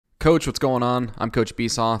Coach, what's going on? I'm Coach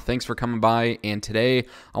Besaw. Thanks for coming by. And today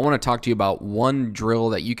I want to talk to you about one drill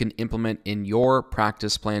that you can implement in your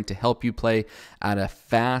practice plan to help you play at a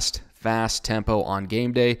fast tempo on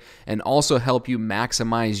game day and also help you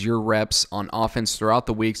maximize your reps on offense throughout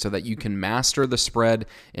the week so that you can master the spread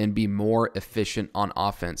and be more efficient on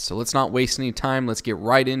offense. So let's not waste any time. Let's get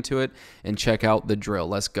right into it and check out the drill.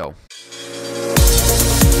 Let's go.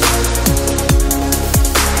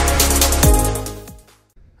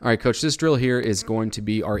 All right, Coach, this drill here is going to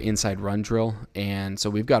be our inside run drill. And so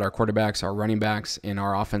we've got our quarterbacks, our running backs, and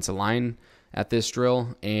our offensive line at this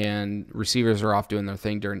drill, and receivers are off doing their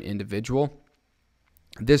thing during individual.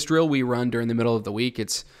 This drill we run during the middle of the week.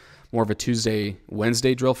 It's more of a Tuesday,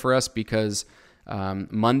 Wednesday drill for us because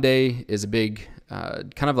Monday is a big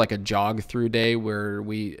kind of like a jog through day where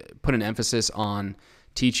we put an emphasis on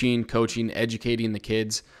teaching, coaching, educating the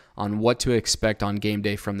kids on what to expect on game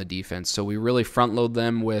day from the defense. So we really front load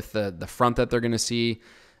them with the front that they're going to see,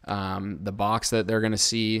 the box that they're going to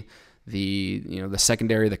see, the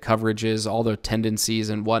secondary, the coverages, all the tendencies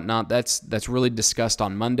and whatnot. That's really discussed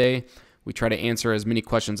on Monday. We try to answer as many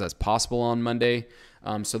questions as possible on Monday,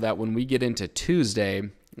 so that when we get into Tuesday,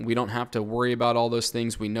 we don't have to worry about all those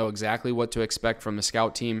things. We know exactly what to expect from the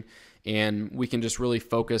scout team, and we can just really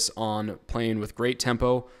focus on playing with great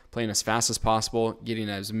tempo, playing as fast as possible, getting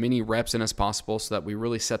as many reps in as possible so that we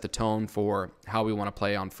really set the tone for how we want to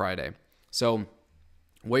play on Friday. So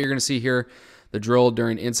what you're going to see here, the drill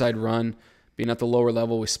during inside run, being at the lower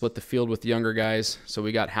level, we split the field with the younger guys. So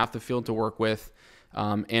we got half the field to work with.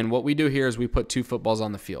 And what we do here is we put two footballs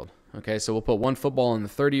on the field. Okay, so we'll put one football on the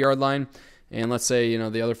 30-yard line. And let's say,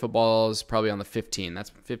 the other football is probably on the 15.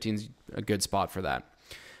 15's a good spot for that.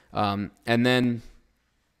 And then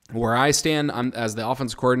where I stand, I'm as the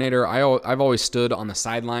offensive coordinator, I've always stood on the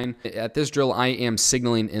sideline. At this drill, I am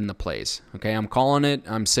signaling in the plays. Okay, I'm calling it.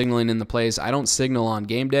 I'm signaling in the plays. I don't signal on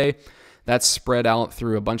game day. That's spread out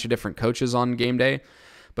through a bunch of different coaches on game day.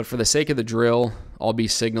 But for the sake of the drill, I'll be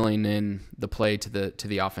signaling in the play to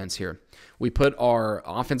the offense here. We put our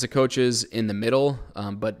offensive coaches in the middle,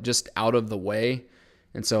 but just out of the way.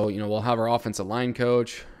 And so, we'll have our offensive line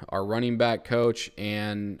coach, our running back coach,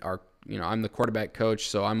 and our, I'm the quarterback coach,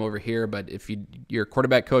 so I'm over here. But if your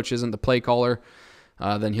quarterback coach isn't the play caller,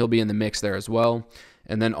 then he'll be in the mix there as well.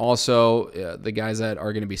 And then also the guys that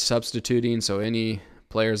are going to be substituting. So any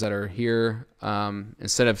players that are here,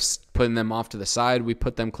 instead of putting them off to the side, we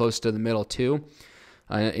put them close to the middle too.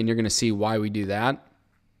 And you're going to see why we do that.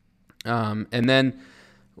 And then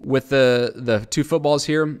with the two footballs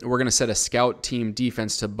here, we're going to set a scout team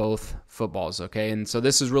defense to both footballs, okay? And so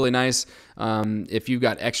this is really nice. If you've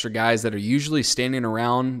got extra guys that are usually standing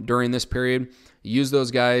around during this period, use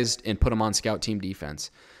those guys and put them on scout team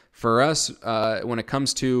defense. For us, when it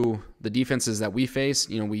comes to the defenses that we face,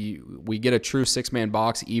 we get a true six-man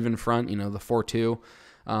box, even front, the 4-2.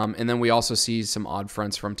 And then we also see some odd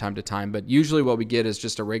fronts from time to time. But usually what we get is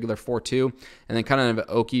just a regular 4-2 and then kind of an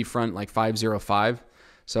Okie front like 5-0-5.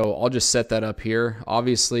 So I'll just set that up here.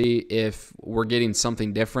 Obviously, if we're getting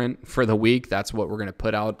something different for the week, that's what we're going to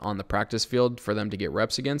put out on the practice field for them to get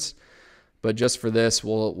reps against. But just for this,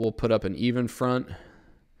 we'll put up an even front,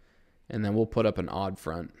 and then we'll put up an odd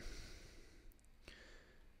front.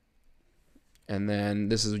 And then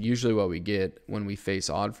this is usually what we get when we face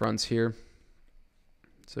odd fronts here.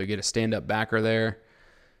 So you get a stand-up backer there.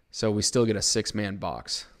 So we still get a six-man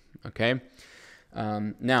box, okay?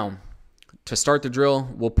 Now, to start the drill,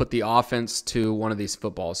 we'll put the offense to one of these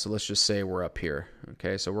footballs. So let's just say we're up here.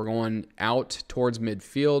 Okay, so we're going out towards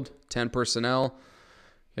midfield, 10 personnel.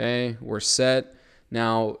 Okay, we're set.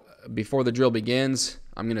 Now, before the drill begins,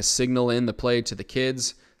 I'm going to signal in the play to the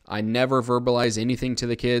kids. I never verbalize anything to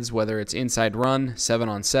the kids, whether it's inside run,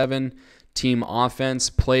 7-on-7, team offense.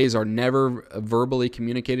 Plays are never verbally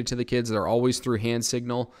communicated to the kids. They're always through hand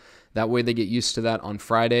signal. That way they get used to that on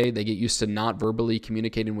Friday. They get used to not verbally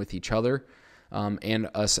communicating with each other and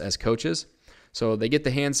us as coaches. So they get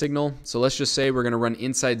the hand signal. So let's just say we're going to run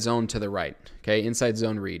inside zone to the right. Okay, inside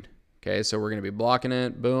zone read. Okay, so we're going to be blocking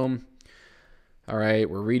it. Boom. All right,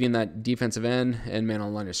 we're reading that defensive end man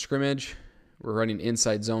on line of scrimmage. We're running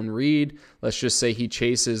inside zone read. Let's just say he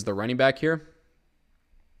chases the running back here.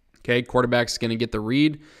 Okay, quarterback's going to get the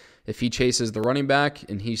read. If he chases the running back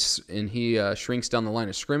and he shrinks down the line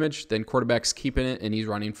of scrimmage, then quarterback's keeping it and he's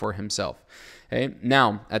running for himself. Okay.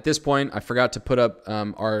 Now, at this point, I forgot to put up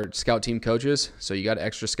our scout team coaches. So you got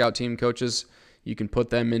extra scout team coaches. You can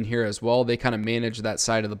put them in here as well. They kind of manage that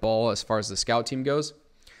side of the ball as far as the scout team goes.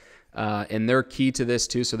 And they're key to this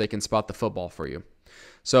too, so they can spot the football for you.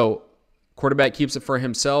 So quarterback keeps it for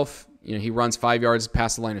himself. he runs 5 yards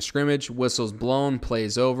past the line of scrimmage, whistle's blown,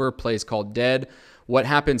 plays over, plays called dead. What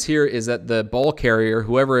happens here is that the ball carrier,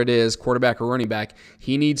 whoever it is, quarterback or running back,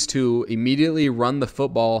 he needs to immediately run the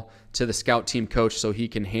football to the scout team coach so he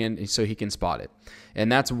can spot it. And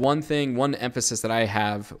that's one emphasis that I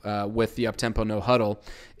have with the up-tempo no huddle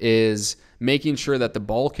is making sure that the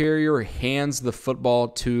ball carrier hands the football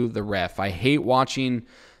to the ref. I hate watching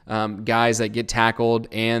guys that get tackled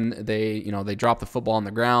and they drop the football on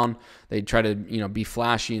the ground. They try to be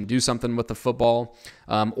flashy and do something with the football,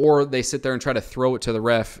 or they sit there and try to throw it to the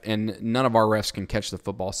ref, and none of our refs can catch the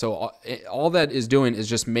football. So all that is doing is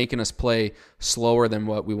just making us play slower than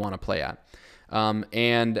what we want to play at.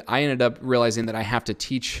 And I ended up realizing that I have to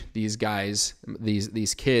teach these guys,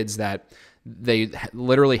 these kids, that they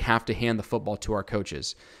literally have to hand the football to our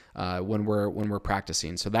coaches when we're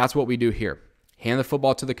practicing. So that's what we do here. Hand the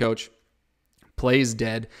football to the coach, plays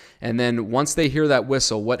dead, and then once they hear that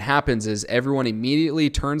whistle, what happens is everyone immediately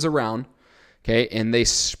turns around, okay, and they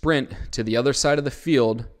sprint to the other side of the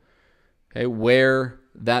field, okay, where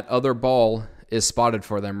that other ball is spotted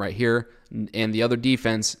for them right here, and the other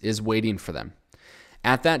defense is waiting for them.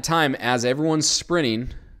 At that time, as everyone's sprinting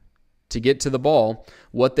to get to the ball,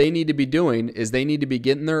 what they need to be doing is they need to be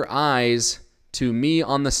getting their eyes to me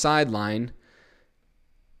on the sideline,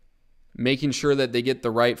 making sure that they get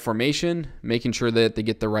the right formation, making sure that they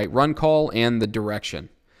get the right run call and the direction.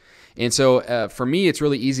 And so for me, it's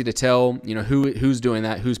really easy to tell, who's doing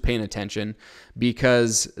that, who's paying attention,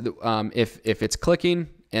 because if it's clicking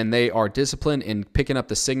and they are disciplined in picking up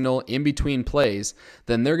the signal in between plays,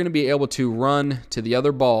 then they're going to be able to run to the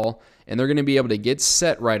other ball, and they're going to be able to get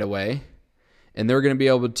set right away, and they're going to be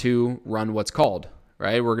able to run what's called,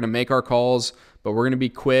 right? We're going to make our calls, but we're going to be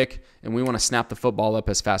quick, and we want to snap the football up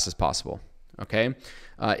as fast as possible, okay?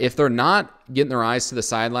 If they're not getting their eyes to the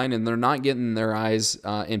sideline and they're not getting their eyes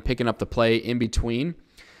and picking up the play in between,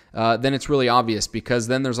 then it's really obvious, because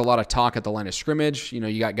then there's a lot of talk at the line of scrimmage.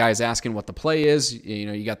 You got guys asking what the play is.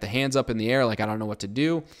 You got the hands up in the air like, I don't know what to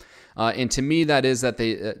do. And to me,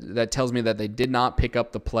 that tells me that they did not pick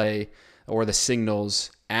up the play or the signals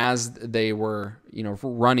as they were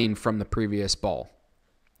running from the previous ball.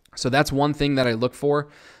 So that's one thing that I look for,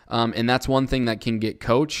 and that's one thing that can get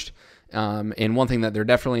coached. And one thing that they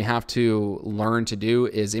definitely have to learn to do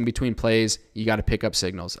is in between plays, you got to pick up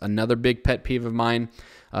signals. Another big pet peeve of mine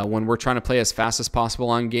when we're trying to play as fast as possible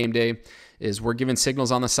on game day is we're giving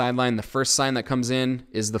signals on the sideline. The first sign that comes in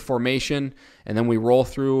is the formation, and then we roll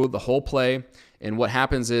through the whole play. And what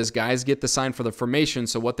happens is guys get the sign for the formation,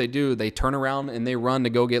 so what they do, they turn around and they run to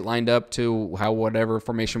go get lined up to whatever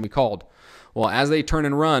formation we called. Well, as they turn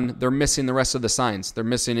and run, they're missing the rest of the signs. They're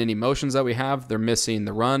missing any motions that we have. They're missing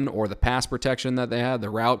the run or the pass protection that they have, the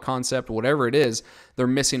route concept, whatever it is. They're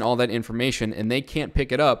missing all that information, and they can't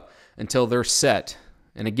pick it up until they're set.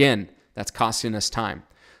 And again, that's costing us time.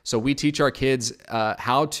 So we teach our kids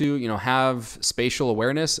how to, have spatial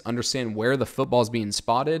awareness, understand where the football is being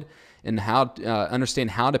spotted, and how understand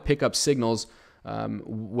how to pick up signals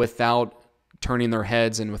without turning their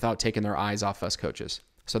heads and without taking their eyes off us coaches.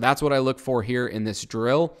 So that's what I look for here in this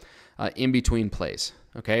drill in between plays.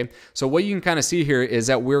 Okay, so what you can kind of see here is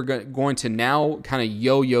that we're going to now kind of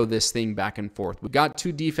yo-yo this thing back and forth. We've got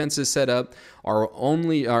two defenses set up. Our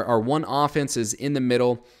one offense is in the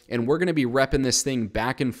middle, and we're going to be repping this thing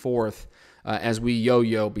back and forth as we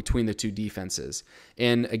yo-yo between the two defenses.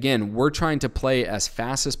 And again, we're trying to play as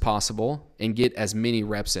fast as possible and get as many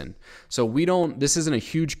reps in. So this isn't a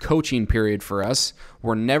huge coaching period for us.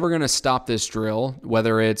 We're never going to stop this drill,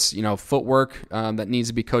 whether it's, footwork that needs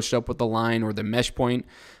to be coached up with the line or the mesh point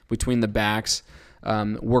between the backs.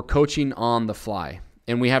 We're coaching on the fly,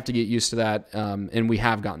 and we have to get used to that, and we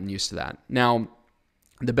have gotten used to that. Now,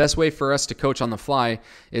 the best way for us to coach on the fly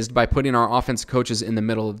is by putting our offensive coaches in the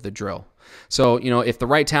middle of the drill. So, if the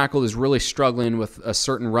right tackle is really struggling with a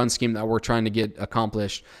certain run scheme that we're trying to get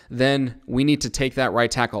accomplished, then we need to take that right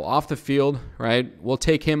tackle off the field, right? We'll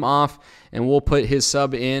take him off and we'll put his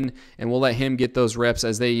sub in, and we'll let him get those reps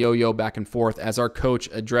as they yo-yo back and forth as our coach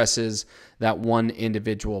addresses that one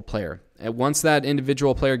individual player. And once that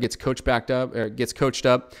individual player gets coached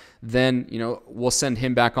up, then we'll send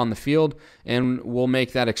him back on the field and we'll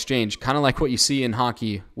make that exchange, kind of like what you see in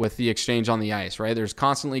hockey with the exchange on the ice, right? There's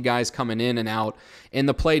constantly guys coming in and out, and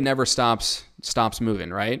the play never stops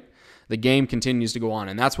moving, right? The game continues to go on,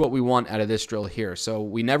 and that's what we want out of this drill here. So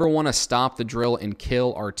we never want to stop the drill and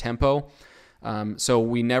kill our tempo. So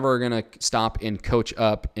we never are going to stop and coach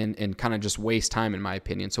up and kind of just waste time, in my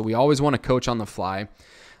opinion. So we always want to coach on the fly.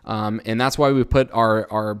 And that's why we put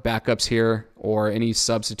our backups here or any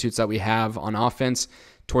substitutes that we have on offense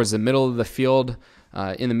towards the middle of the field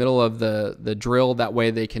in the middle of the drill. That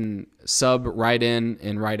way they can sub right in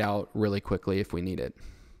and right out really quickly if we need it.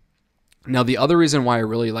 Now, the other reason why I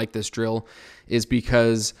really like this drill is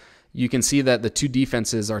because you can see that the two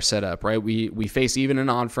defenses are set up, right? We face even and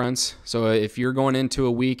odd fronts. So if you're going into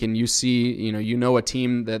a week and you see, you know a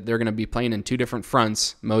team that they're going to be playing in two different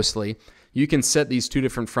fronts mostly, you can set these two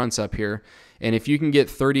different fronts up here. And if you can get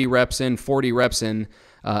 30 reps in, 40 reps in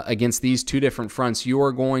against these two different fronts, you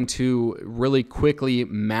are going to really quickly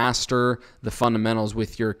master the fundamentals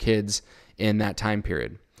with your kids in that time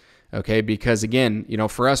period. Okay, because again,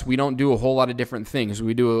 for us, we don't do a whole lot of different things.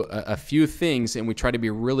 We do a few things, and we try to be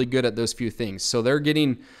really good at those few things. So they're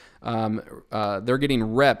getting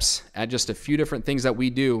reps at just a few different things that we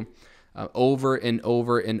do over and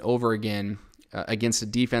over and over again against a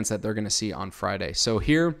defense that they're going to see on Friday. So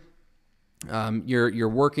here, you're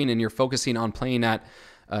working and you're focusing on playing at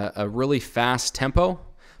a really fast tempo,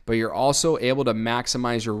 but you're also able to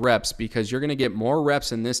maximize your reps because you're going to get more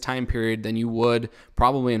reps in this time period than you would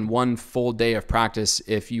probably in one full day of practice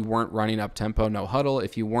if you weren't running up tempo, no huddle,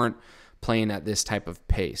 if you weren't playing at this type of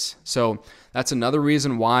pace. So that's another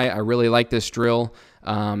reason why I really like this drill.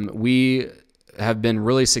 We have been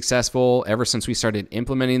really successful ever since we started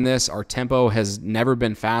implementing this. Our tempo has never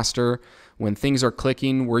been faster. When things are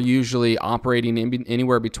clicking, we're usually operating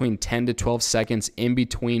anywhere between 10 to 12 seconds in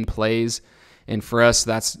between plays. And for us,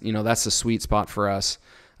 that's the sweet spot for us.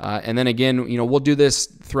 And then again, we'll do this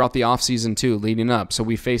throughout the offseason too, leading up. So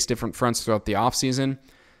we face different fronts throughout the offseason.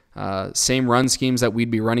 Same run schemes that we'd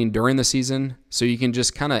be running during the season. So you can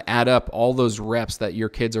just kind of add up all those reps that your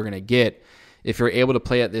kids are going to get if you're able to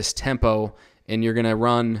play at this tempo and you're going to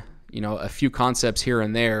run, a few concepts here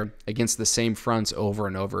and there against the same fronts over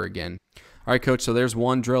and over again. All right, coach, so there's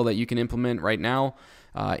one drill that you can implement right now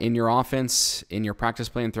in your offense, in your practice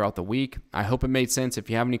plan throughout the week. I hope it made sense. If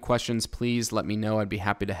you have any questions, please let me know. I'd be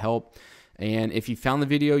happy to help. And if you found the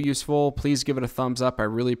video useful, please give it a thumbs up. I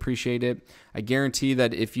really appreciate it. I guarantee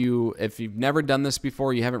that if you've never done this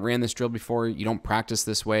before, you haven't ran this drill before, you don't practice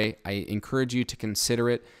this way, I encourage you to consider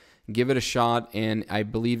it. Give it a shot, and I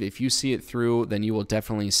believe if you see it through, then you will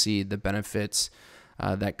definitely see the benefits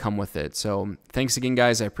that come with it. So thanks again,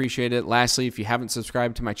 guys. I appreciate it. Lastly, if you haven't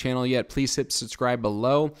subscribed to my channel yet, please hit subscribe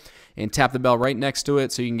below and tap the bell right next to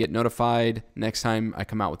it so you can get notified next time I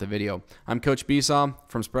come out with a video. I'm Coach Besaw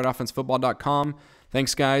from spreadoffensefootball.com.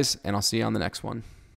 Thanks, guys, and I'll see you on the next one.